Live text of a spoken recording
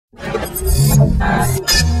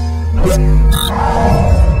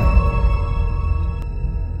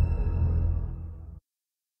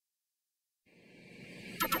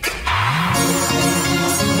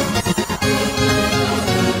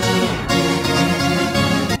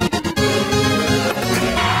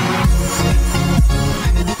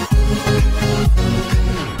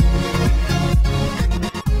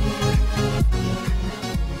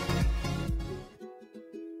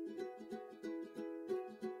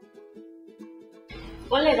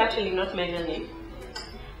Ola is actually not my real name,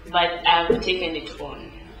 but I've taken it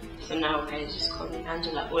on. So now guys just call me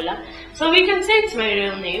Angela Ola. So we can say it's my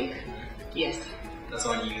real name. Yes. That's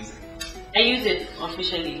what you use. I use it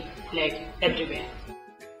officially, like everywhere.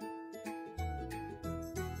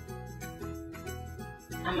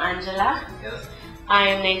 I'm Angela. Yes. I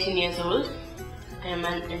am 19 years old. I am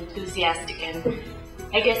an enthusiastic and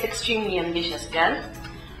I guess extremely ambitious girl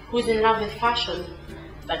who's in love with fashion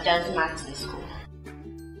but does maths in school.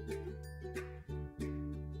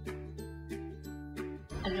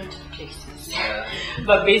 A lot of places,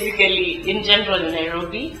 but basically in general in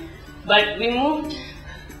Nairobi, but we moved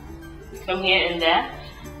from here and there.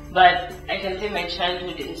 But I can say my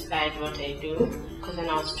childhood inspired what I do, because when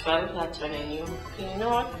I was 12, that's when I knew, okay, you know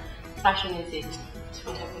what, fashion is it, it's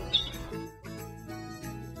what I want to do.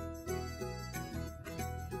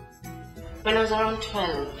 When I was around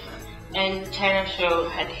 12 and China show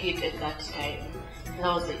had hit at that time,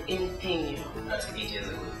 that was the in thing, you know. That's 8 years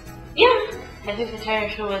ago. Yeah, I think the China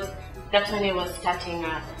show was, that's when it was starting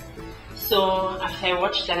up. So after I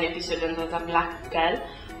watched an episode and there was a black girl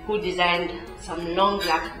who designed some long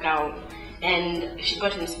black gown, and she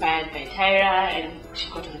got inspired by Tyra and she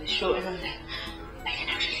got on the show, and I was like, I can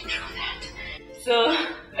actually draw that. So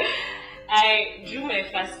I drew my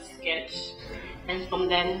first sketch, and from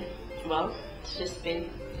then, well, it's just been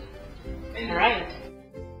a ride.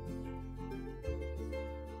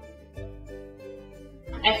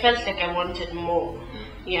 I felt like I wanted more,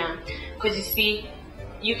 yeah, because you see,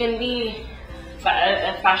 you can be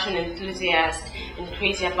a fashion enthusiast and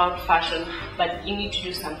crazy about fashion, but you need to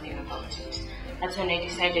do something about it. That's when I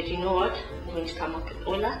decided, you know what, I'm going to come up with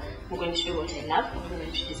Ola, I'm going to show what I love, I'm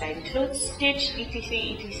going to design clothes, stitch,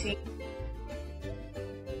 etc, etc.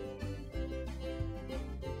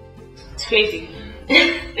 It's crazy.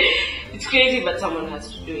 It's crazy, but someone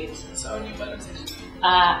has to do it. So how do you balance it?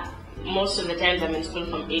 Most of the times I'm in school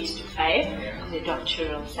from 8 to 5, because I do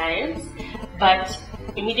actuarial science, but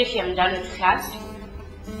immediately I'm done with class,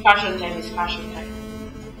 fashion time is fashion time.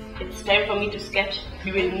 It's time for me to sketch.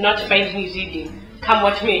 You will not find me reading, come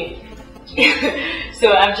what may.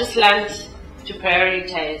 So I've just learned to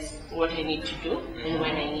prioritize what I need to do and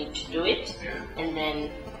when I need to do it, and then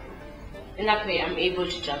in that way I'm able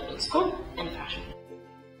to juggle school and fashion.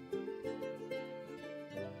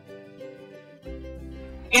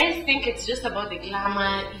 Guys think it's just about the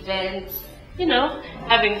glamour, events, you know,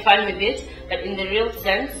 having fun with it, but in the real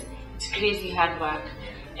sense, it's crazy hard work.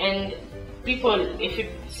 And people, if you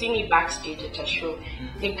see me backstage at a show,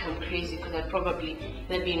 think I'm crazy, because I'd probably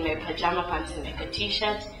be in my pajama pants and like a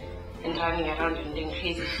t-shirt and running around and doing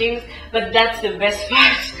crazy things. But that's the best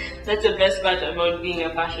part. That's the best part about being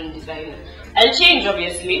a fashion designer. I'll change,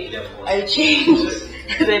 obviously. Yeah, of course. I'll change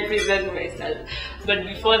as I present myself. But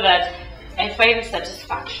before that, I find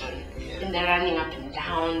satisfaction in the running up and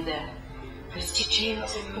down, the stitching.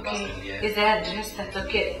 Okay, is there a dress that's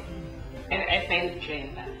okay? And I find joy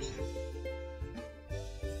in that.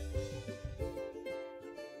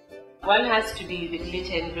 One has to be the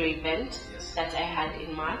Glitter and Glow event that I had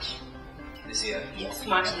in March. This year? Yes,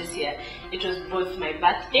 March this year. It was both my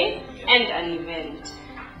birthday and an event.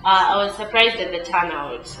 I was surprised at the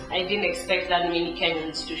turnout. I didn't expect that many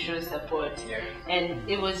Kenyans to show support, and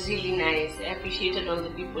it was really nice. I appreciated all the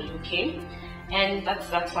people who came, and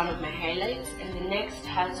that's one of my highlights. And the next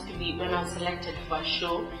has to be when I was selected for a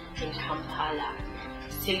show in Kampala,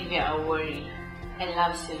 Sylvia Awori. I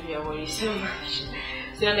love Sylvia Awori so much.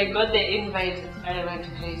 So when I got the invite, I went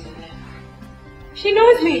crazy. She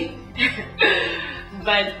knows me.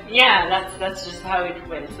 But yeah, that's just how it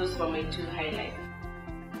went. Those were my two highlights.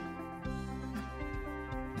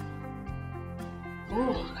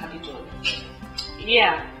 Ooh, capital.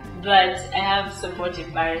 Yeah, but I have supportive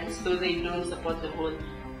parents, so they don't support the whole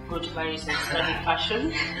go to Paris and study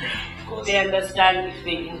fashion. They understand if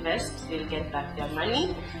they invest, they'll get back their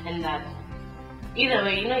money, and that either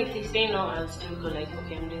way, you know, if they say no, I'll still go like,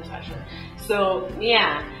 okay, I'm doing fashion. So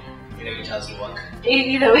yeah. Either way, it has to work.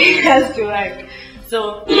 Either way, it has to work.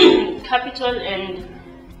 So capital and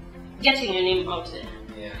getting your name out there.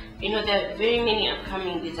 Yeah. You know, there are very many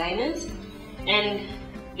upcoming designers, and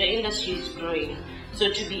the industry is growing.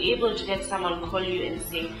 So to be able to get someone call you and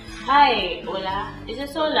say, "Hi, Ola, is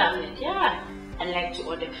this Ola?" I'm like, "Yeah, I'd like to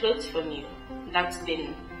order clothes from you." That's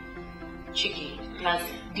been tricky. Plus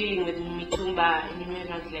dealing with mitumba and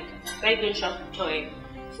everyone's like, "Why don't shop toy?"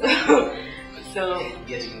 So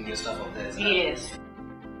getting your stuff up there. yes.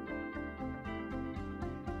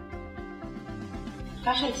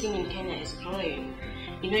 Fashion scene in Kenya is growing.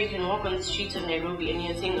 You know, you can walk on the streets of Nairobi and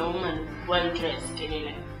you're seeing a woman well dressed and you're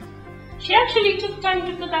like, she actually took time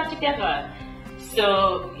to put that together.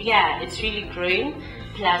 So yeah, it's really growing.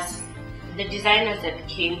 Plus the designers that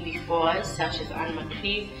came before us, such as Anne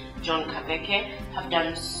McCreeve, John Kabeke, have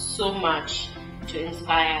done so much to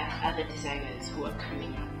inspire other designers who are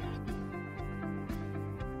coming up.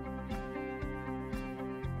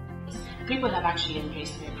 People have actually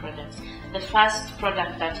embraced my products. The first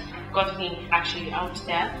product that got me actually out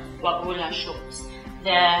there were Ola shorts.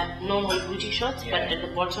 They're normal booty shorts, but at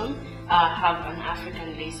the bottom have an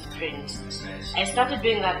African lace print. Nice. I started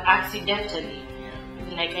doing that accidentally.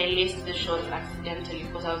 Like I laced the shorts accidentally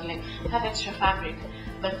because I was like, I have extra fabric.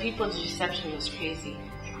 But people's reception was crazy.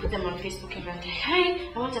 I put them on Facebook, everyone's like, "Hi,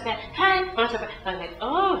 I want a pair. Hi, I want a pair." I was like,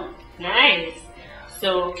 "Oh, nice."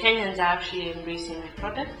 So Kenyans are actually embracing my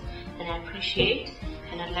product, and I appreciate,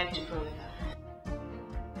 and I'd like to grow with them.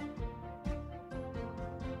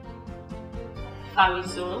 Fawi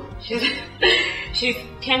Soul, she's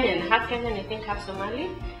Kenyan, half Kenyan, I think half Somali.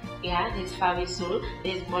 Yeah, there's Fawi Soul,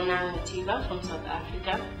 there's Bona Nativa from South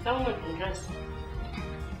Africa. Someone can dress.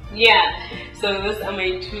 Yeah, so those are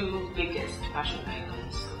my two biggest fashion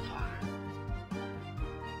icons so far.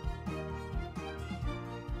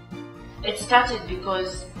 It started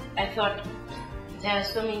because I thought there are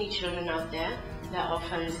so many children out there, they're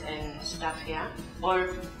orphans and stuff here,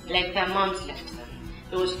 or like their moms left them.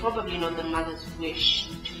 It was probably not the mother's wish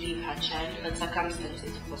to leave her child, but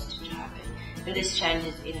circumstances forced it to happen. And this child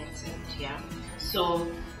is innocent, yeah?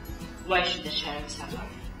 So why should the child suffer?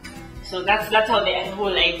 So that's how the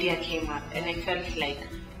whole idea came up, and I felt like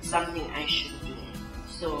something I should do.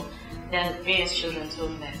 So there are various children's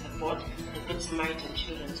homes that I support. The Good Samaritan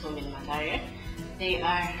Children's Home in Mathare. They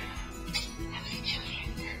are lovely children.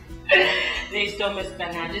 There's Thomas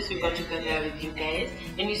Bernardus, we got together with you guys,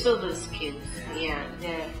 and you saw those kids. Yeah,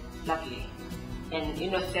 they're lovely and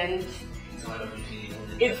innocent. It's a wonderful feeling.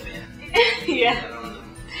 It's yeah.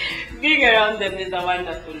 Being around them is a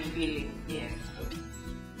wonderful feeling. Yes.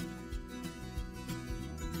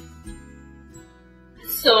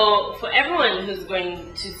 So for everyone who's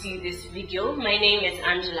going to see this video, my name is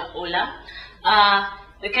Angela Ola.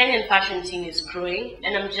 The Kenyan fashion scene is growing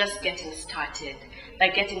and I'm just getting started. By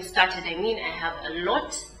getting started, I mean I have a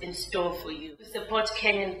lot in store for you. To support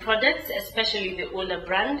Kenyan products, especially the Ola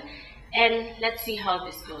brand, and let's see how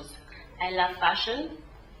this goes. I love fashion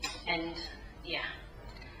and yeah,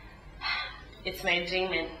 it's my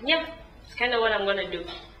dream and yeah, it's kind of what I'm gonna do.